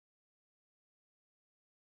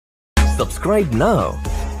Subscribe now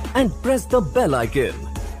and press the bell icon.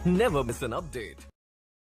 Never miss an update.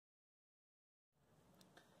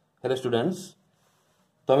 Hello students.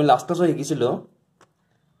 তো আমি last ক্লাসে শিকিছিল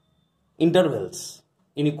intervals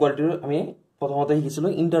inequality আমি প্রথমতে শিকিছিল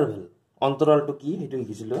ইন্টারভেল অন্তরালটো কি হেতু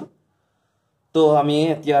শিকিছিল তো আমি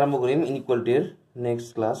এতিয়া আৰম্ভ কৰিম ইনইকুয়ালিটিৰ নেক্সট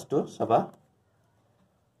ক্লাস তো চাবা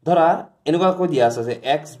ধৰা এনেকুৱা কৈ দিয়া আছে যে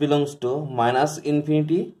x belongs to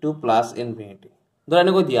 -infinity to +infinity ধৰা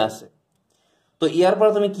এনেকৈ দিয়া আছে তো ইয়াৰ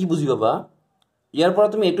পৰা তুমি কি বুজি পাবা ইয়াৰ পৰা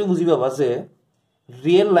তুমি এটো বুজি পাবা যে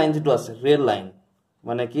ৰিয়েল লাইন যেটো আছে ৰিয়েল লাইন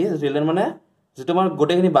মানে কি ৰিয়েল লাইন মানে যেটো আমাৰ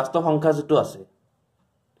গোটেইখিনি বাস্তৱ সংখ্যা যেটো আছে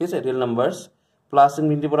ঠিক আছে ৰিয়েল নাম্বাৰস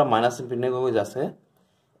 +infinity পৰা -infinity গৈ যাছে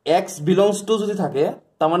x belongs to যদি থাকে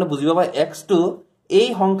তা মানে বুজি পাবা x to এই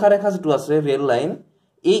সংখ্যা ৰেখা যেটো আছে ৰিয়েল লাইন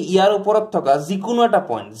এই ইয়াৰ ওপৰত থকা যিকোনো এটা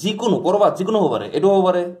পয়েন্ট যিকোনো কৰবাত যিকোনো হ'ব পাৰে এটো হ'ব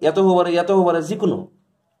পাৰে ইয়াতো হ'ব পাৰে ইয়াতো হ'ব পাৰে যিকোনো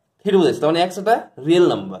হেতু বুজাইছে মানে x এটা ৰিয়েল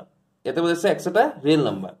নাম্বাৰ এতে বুজাইছে x এটা ৰিয়েল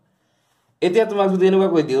নাম্বাৰ এতিয়া তোমাক যদি এনেকুৱা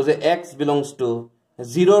কৈ দিও যে x belongs to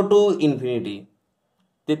 0 to infinity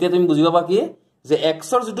তেতিয়া তুমি বুজি পাবা কি যে x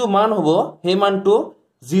ৰ যেটো মান হ'ব সেই মানটো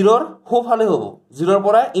 0 ৰ হোফালে হ'ব 0 ৰ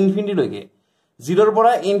পৰা ইনফিনিটি লৈকে 0 ৰ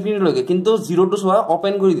পৰা ইনফিনিটি লৈকে কিন্তু 0 টো সোৱা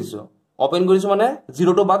ওপেন কৰি দিছো মানে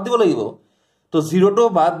 0 টো বাদ দিব লাগিব তো 0 টো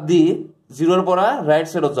বাদ দি 0 ৰ পৰা ৰাইট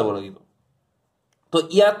সাইডত যাব লাগিব তো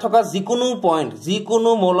ইয়াত থকা যিকোনো পয়েন্ট যিকোনো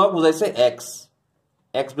মৌলক বুজাইছে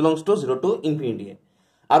x belongs to 0 to infinity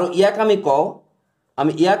আৰু ইয়াক আমি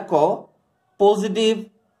কও পজিটিভ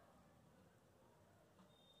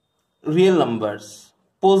real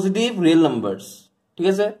numbers ঠিক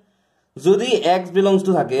আছে যদি x belongs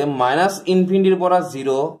to থাকে -infinity ৰ পৰা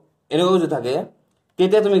 0 এনেকৈ যদি থাকে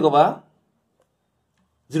তেতিয়া তুমি কবা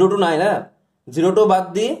 0 to 9 না 0 to বাদ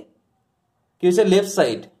দি কি হৈছে লেফট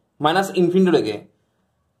সাইড -infinity লৈকে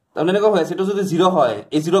তাৰমানে এনেকৈ হয় সেটো যদি 0 হয়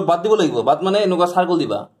এই 0 বাদ দিব লাগিব বাদ মানে এনেকুৱা সাৰ্কেল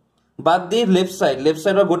দিবা বাদ দি লেফট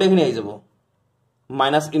সাইডৰ গোটেইখিনি আহি যাব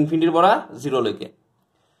 -infinity ৰ পৰা 0 লৈকে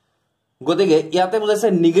গতিকে ইয়াতে বুজাইছে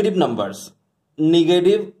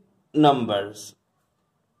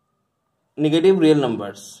নেগেটিভ ৰিয়েল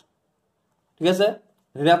নাম্বাৰস ঠিক আছে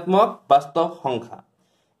ঋণাত্মক বাস্তৱ সংখ্যা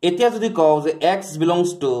এতিয়া যদি কও যে x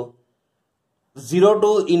belongs to 0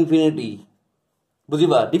 to infinity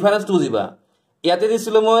বুজিবা ডিফারেন্সটো বুজিবা ইয়াতে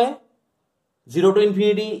দিছিল মই 0 to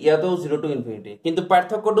infinity ইয়াতো 0 to infinity কিন্তু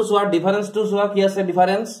পাৰ্থক্যটো সোৱা ডিফাৰেন্সটো সোৱা কি আছে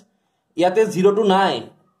ডিফারেন্স ইয়াতে 0 to নাই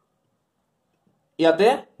ইয়াতে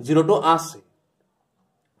 0 to আছে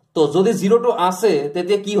তো যদি 0 to আছে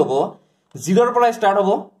তেতিয়া কি হ'ব 0 ৰ পৰা স্টাৰ্ট হ'ব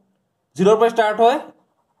 0 ৰ পৰা স্টাৰ্ট হয়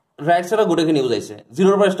ৰাইট সাইডৰ গোটেইখিনি বুজাইছে 0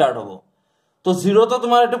 ৰ পৰা স্টাৰ্ট হ'ব তো 0 তো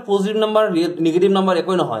তোমাৰ এটা পজিটিভ নাম্বাৰ নেগেটিভ নাম্বাৰ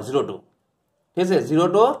একোই নহয় 0 to ঠিক আছে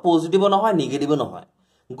 0 to পজিটিভ নহয় নেগেটিভ নহয়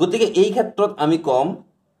গতিকে এই ক্ষেত্ৰত আমি কম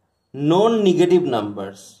নন নেগেটিভ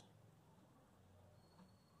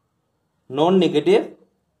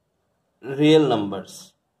ৰিয়েল নাম্বাৰস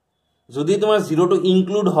যদি তোমাৰ 0 to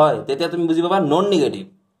ইনক্লুড হয় তেতিয়া তুমি বুজি পাবা নন নেগেটিভ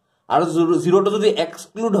আৰু 0 to যদি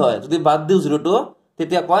এক্সক্লুড হয় যদি বাদ দিও 0 to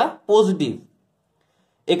তেতিয়া কয় পজিটিভ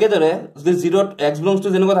একেদৰে যদি 0 x belongs to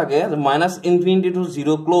যেনেকৈ থাকে -infinity to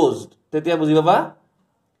 0 ক্লোজড তেতিয়া বুজি পাবা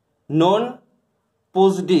নন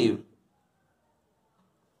পজিটিভ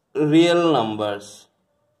ৰিয়েল নাম্বাৰস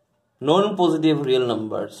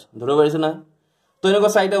ধৰিব পাৰিছে না তো এনেকুৱা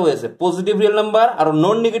চাইটা হৈ আছে পজিটিভ ৰিয়েল নাম্বাৰ আৰু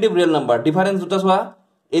non negative real number difference দুটা সোৱা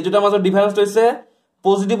এই দুটা মাজৰ ডিফারেন্স হৈছে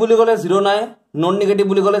পজিটিভ বুলি গলে 0 নাই নন নেগেটিভ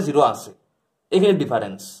বুলি গলে 0 আছে এইখিনি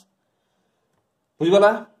ডিফারেন্স বুজি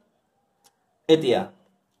পালা এতিয়া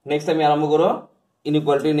নেক্সট আমি আৰম্ভ কৰো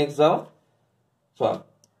ইনইকুয়ালিটি নেক্সট যাও সোৱা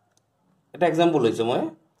এটা एग्जांपल লৈছো মই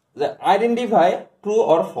যে আইডেন্টিফাই ট্ৰু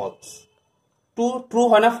অৰ ফলস ট্ৰু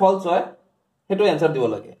হয় না ফলস হয় হেতু आंसर দিব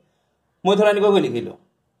লাগে মই ধৰা এনেকৈ লিখিলো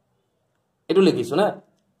এটো লিখিছো না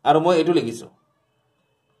আৰু মই এটো লিখিছো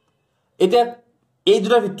এতিয়া এই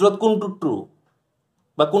দুটাৰ ভিতৰত কোনটো ট্ৰু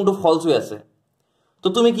বা কোনটো ফলস হৈ আছে তো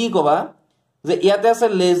তুমি কি কবা যে ইয়াতে আছে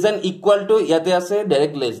লেস দেন ইকুয়াল টু ইয়াতে আছে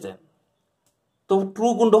ডাইরেক্ট লেস দেন তো ট্ৰু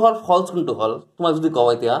কোনটো হল ফলস কোনটো হল তোমাক যদি কও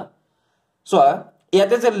এতিয়া সো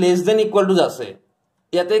ইয়াতে যে লেস দেন ইকুয়াল টু আছে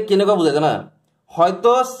ইয়াতে কেনেকৈ বুজায় জানা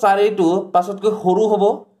হয়তো 4 টো পাছতকৈ সৰু হ'ব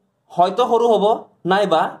হয়তো সৰু হ'ব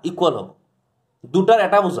নাইবা ইকুয়াল হ'ব দুটাৰ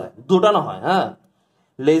এটা বুজায় দুটা নহয় হা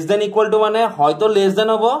লেস দেন ইকুয়াল টু মানে হয়তো লেস দেন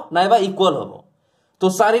হ'ব নাইবা ইকুয়াল হ'ব তো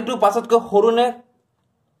 4 টো পাছতকৈ সৰু নে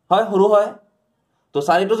হয় সৰু হয় তো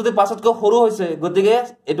 4 টো যদি পাছতকৈ সৰু হৈছে গতিকে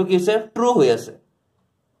এটো কি হৈছে ট্ৰু হৈ আছে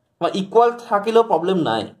বা ইকুয়াল থাকিলেও প্ৰবলেম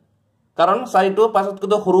নাই কাৰণ 4 টো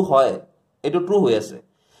পাছতকৈ সৰু হয় এটো ট্ৰু হৈ আছে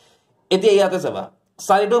এতিয়া ইয়াতে চাবা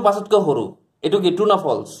 4 টো পাছতকৈ সৰু এটো কি ট্ৰু না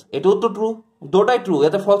ফলস এটো তো ট্ৰু দুটাই ট্ৰু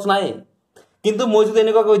ইয়াতে ফলস নাই কিন্তু মই যদি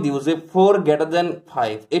এনেকুৱা কৈ দিও যে 4 greater than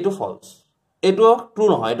 5 এটো ফলস এটো ট্ৰু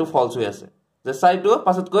নহয় এটো ফলস হৈ আছে যে সাইটো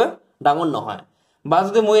পাছতকৈ ডাঙৰ নহয় বা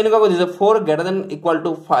যদি মই এনেকুৱা কৈ দিছে 4 greater than equal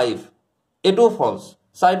to 5 এটো ফলস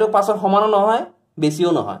সাইটো পাছৰ সমানো নহয়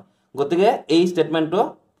বেছিও নহয় গতিকে এই স্টেটমেন্টটো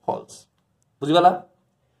ফলস বুজিবালা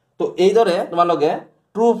তো এই দৰে তোমালোকে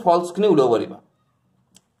ট্ৰু ফলস খিনি উলিয়াব পাৰিবা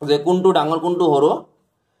যে কোনটো ডাঙৰ কোনটো সৰু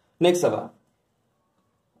নেক্সট আবা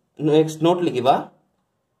নেক্সট নোট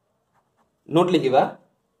লিখিবা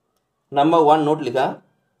নাম্বাৰ 1 নোট লিখা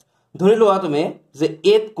ধৰি লোৱা তুমি যে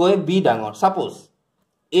a কৈ b ডাঙৰ সাপোজ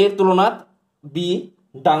a তুলনাত b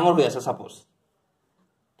ডাঙৰ হৈ আছে সাপোজ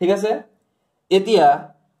ঠিক আছে এতিয়া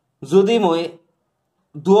যদি মই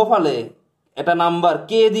দুফালে এটা নাম্বার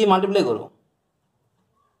k দি মাল্টিপ্লাই কৰো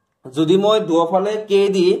যদি মই দুফালে k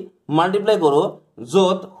দি মাল্টিপ্লাই কৰো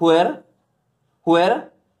যত where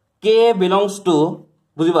k belongs to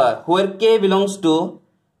বুজিবা where k belongs to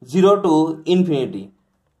 0 to infinity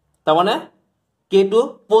তামানে k to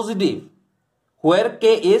positive where k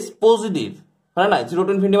is positive হয় না 0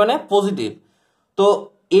 to infinity মানে positive তো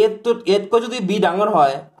a কো যদি b ডাঙৰ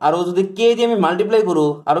হয় আৰু যদি k দি আমি মাল্টিপ্লাই কৰো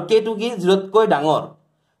আৰু k to কি 0 কৈ ডাঙৰ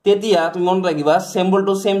তেতিয়া তুমি মন ৰাখিবা সিম্বল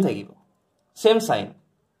টু সেম থাকিব সেম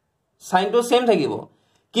সাইন টু সেম থাকিব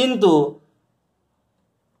কিন্তু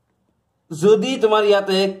যদি তোমাৰ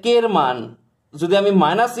ইয়াতে k এৰ মান যদি আমি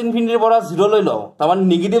মাইনাস ইনফিনিটিৰ পৰা 0 লৈ লও তামান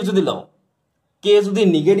নেগেটিভ যদি লও k যদি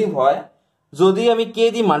নেগেটিভ হয় যদি আমি k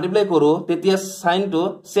দি মাল্টিপ্লাই কৰো তেতিয়া সাইনটো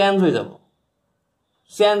চেঞ্জ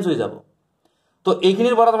হৈ যাব তো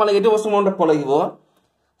এইখিনিৰ পৰা তোমালে এটো বস্তু মনত ৰাখিব লাগিব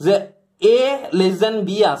যে a less than b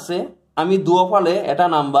আছে আমি দুফালে এটা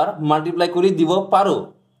নাম্বার মাল্টিপ্লাই কৰি দিব পাৰো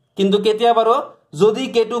কিন্তু কেতিয়া পাৰো যদি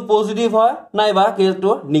k টো পজিটিভ হয় নাইবা k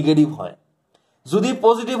টো নেগেটিভ হয় যদি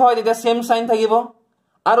পজিটিভ হয় তেতিয়া সেম সাইন থাকিব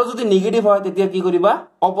আৰু যদি নেগেটিভ হয় তেতিয়া কি কৰিবা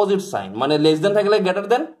অপোজিট সাইন মানে লেস দেন থাকিলে গ্ৰেটাৰ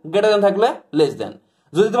দেন থাকিলে লেস দেন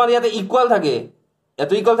যদি তোমাৰ ইয়াতে ইকুয়াল থাকে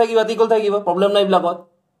এটো ইকুয়াল থাকিব প্ৰবলেম নাই ব্লকত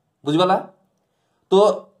বুজিবালা তো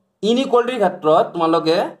ইনইকুয়ালিটিৰ ক্ষেত্ৰত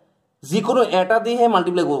তোমালোকে যিকোনো এটা দিহে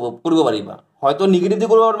মাল্টিপ্লাই কৰিব পাৰিবা হয়তো নেগেটিভ দি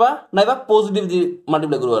কৰিব পাৰিবা নাইবা পজিটিভ দি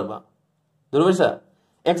মাল্টিপ্লাই কৰিব পাৰিবা ধৰি পাইছা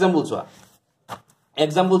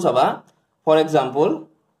এক্সাম্পল চাবা ফৰ এক্সাম্পল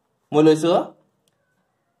মই লৈছো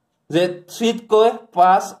যে 3 কৈ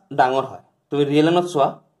 5 ডাঙৰ হয় তুমি ৰিয়েল লাইনত চোৱা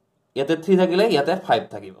ইয়াতে 3 থাকিলে ইয়াতে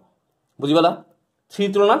 5 থাকিব বুজিবালা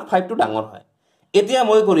 3 তুলনাত 5 টো ডাঙৰ হয় এতিয়া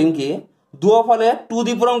মই কৰিম কি দুফালে 2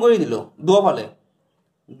 দি পূৰণ কৰি দিলো দুফালে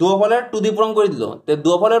 2 দি পূৰণ কৰি দিলো তে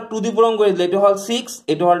দুফালে 2 দি পূৰণ কৰি দিলে এটো হল 6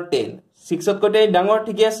 এটো হল 10 6 কৈ ডাঙৰ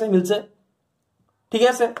ঠিক আছে মিলছে ঠিক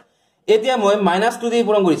আছে এতিয়া মই -2 দি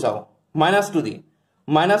পূৰণ কৰি চাও -2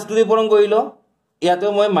 দি পূৰণ কৰিলো ইয়াতে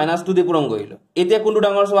মই -2 দি পূৰণ কৰিলো এতিয়া কোনটো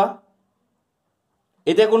ডাঙৰ চোৱা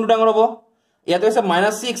এতিয়া কোনটো ডাঙৰ হ'ব ইয়াতে আছে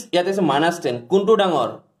 -6 ইয়াতে আছে -10 কোনটো ডাঙৰ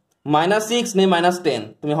 -6 নে -10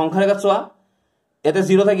 তুমি সংখ্যা ৰেখাত চোৱা ইয়াতে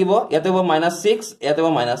 0 থাকিব ইয়াতে হ'ব -6 ইয়াতে হ'ব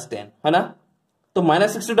 -10 হয় না তো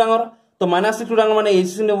 -6 টো ডাঙৰ তো -6 টো ডাঙৰ মানে এই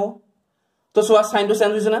চিন হ'ব তো চোৱা সাইনটো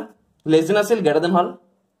চেঞ্জ হৈছে না লেস দেন আছিল গ্ৰেটাৰ দেন হল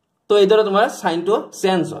তো এইদৰে তোমাৰ সাইনটো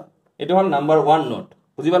চেঞ্জ হয় এটো হল number 1 note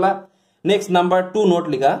বুজিবালা next number 2 note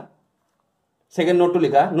লিখা সেকেন্ড নোট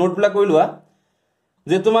লিখা নোটগুলা কই লোৱা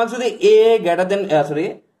যে তোমাক যদি a গ্রেটার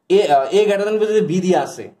দেন b যদি b দিয়া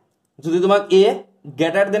আছে যদি তোমাক a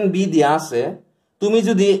গ্রেটার দেন b দিয়া আছে তুমি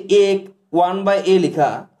যদি a 1/a লিখা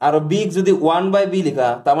আৰু b যদি 1/b লিখা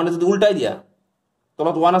তাৰ মানে যদি উল্টাই দিয়া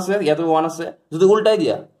তলত 1 আছে ইয়াতে 1 আছে যদি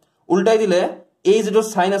উল্টাই দিলে এই যেটো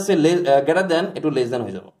সাইন আছে গ্রেটার দেন এটো লেস দেন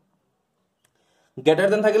হৈ যাব গ্রেটার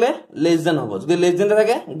দেন থাকিলে লেস দেন হ'ব যদি লেস দেন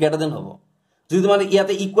থাকে গ্রেটার দেন হ'ব যদি তোমার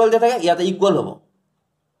ইয়াতে ইকুয়াল দিয়া থাকে ইয়াতে ইকুয়াল হ'ব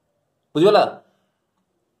বুঝিলা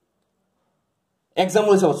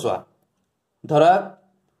এক্সাম্পল হিচাপত চোৱা ধৰা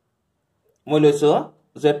মই লৈছো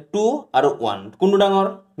যে 2 আৰু 1 কোনটো ডাঙৰ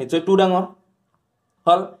নিশ্চয় 2 ডাঙৰ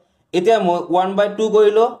হল এতিয়া মই 1/2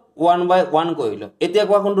 কৰিলো 1/1 কৰিলো এতিয়া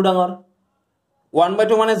কোৱা কোনটো ডাঙৰ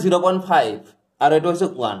 1/2 মানে 0.5 আৰু এটো হৈছে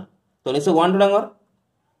 1 তো নিশ্চয় 1 টো ডাঙৰ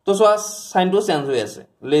তো চোৱা সাইনটো চেঞ্জ হৈ আছে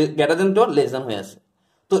greater than two less than হৈ আছে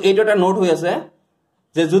তো এইটো এটা নোট হৈ আছে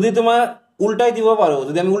যে যদি তোমাৰ উল্টাই দিব পাৰো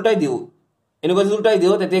যদি আমি উল্টাই দিও এনেকৈ যদি উল্টাই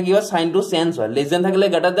দিও তেতিয়া কি হয় সাইনটো চেঞ্জ হয় লেস দেন থাকিলে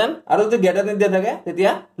গ্রেটার দেন আৰু যদি গ্ৰেটাৰ দেন দিয়া থাকে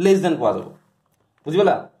তেতিয়া লেস দেন পোৱা যাব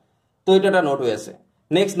বুজিবলা তো এইটো এটা নোট হৈ আছে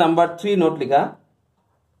নেক্সট নাম্বার 3 নোট লিখা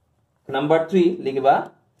নাম্বার 3 লিখিবা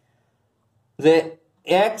যে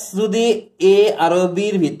x যদি a আৰু b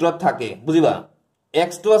ৰ ভিতৰত থাকে বুজিবা x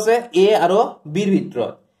টো আছে a আৰু b ৰ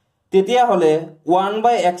ভিতৰত তেতিয়া হলে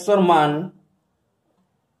 1/x ৰ মান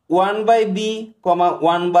 1/b,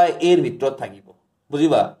 1/a এৰ ভিতৰত থাকিব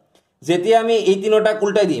বুজিবা যেতিয়া আমি এই তিনটা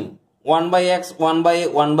উল্টাই দিম 1/x 1/a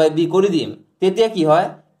 1/b কৰি দিম তেতিয়া কি হয়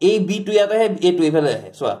এই b টো ইয়াতে আহে a টো এফালে আহে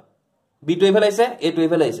সোয়া b টো এফালে আইছে a টো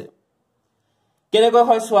এফালে আইছে কেনেকৈ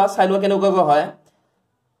হয় চোৱা চাই লোৱা কেনেকৈ হয়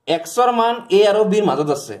x ৰ মান a আৰু b ৰ মাজত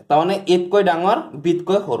আছে তাৰমানে a তকৈ ডাঙৰ b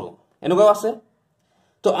তকৈ সৰু এনেকুৱা আছে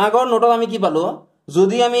তো আগৰ নোটত আমি কি পালো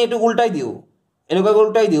যদি আমি এটো উল্টাই দিও এনেকুৱা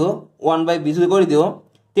উল্টাই দিও 1/b যদি কৰি দিও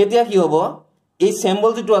তেতিয়া কি হ'ব এই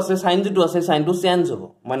সিম্বল যেটো আছে সাইন যেটো আছে সাইনটো চেঞ্জ হ'ব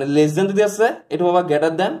মানে লেস দেন যদি আছে এটো পাবা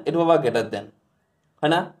গ্রেটার দেন এটো পাবা গ্রেটার দেন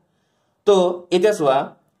হয় না তো এটা চোৱা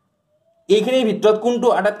এইখিনিৰ ভিতৰত কোনটো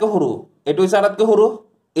আটাতকৈ সৰু এটো হৈছে আটাতকৈ সৰু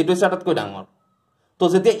এটো হৈছে আটাতকৈ ডাঙৰ তো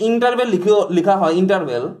যেতিয়া ইন্টাৰভেল লিখা হয়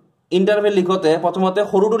ইন্টাৰভেল লিখোতে প্ৰথমতে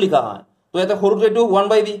সৰুটো লিখা হয় তো এটা সৰুটো এটো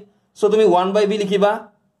 1/b সো তুমি 1/b লিখিবা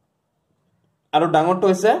আৰু ডাঙৰটো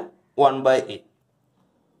হৈছে 1/a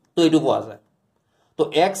তো এটো পোৱা যায় তো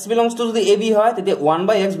x belongs to যদি ab হয় তেতিয়া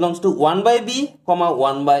 1/x belongs to 1/b,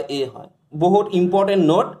 1/a হয় বহুত ইম্পৰ্টেন্ট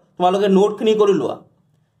নোট তোমালোকে নোট খিনি কৰি লোৱা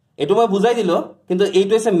এটো মই বুজাই দিলো কিন্তু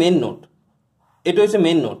এইটো হৈছে মেইন নোট এটো হৈছে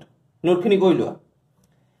মেইন নোট খিনি কৰি লোৱা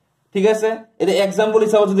ঠিক আছে এটা एग्जांपल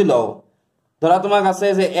হিচাপে যদি লও ধৰা তোমাক আছে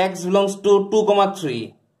যে x belongs to 2,3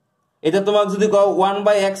 এটা তোমাক যদি কও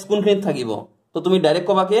 1/x কোনখিনিত থাকিব তো তুমি ডাইৰেক্ট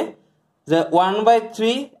কবা কি যে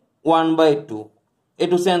 1/3 1/2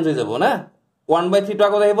 এটো চেঞ্জ হৈ যাব না 1/3 টো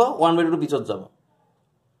আগত আহিব 1/2 টো পিছত যাব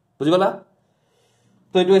বুজি পালা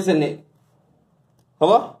তো এটো হৈছে নে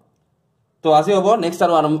হ'ব তো আজি হ'ব নেক্সট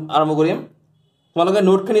আৰু আৰম্ভ কৰিম তোমালোকে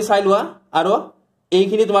নোটখিনি চাই লোৱা আৰু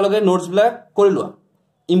এইখিনি তোমালোকে নোটস বিলাক কৰি লোৱা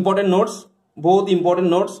ইম্পৰ্টেন্ট নোটস বহুত ইম্পৰ্টেন্ট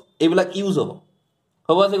নোটস এইবিলাক ইউজ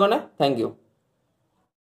হ'ব আজি কাৰণে থ্যাংক ইউ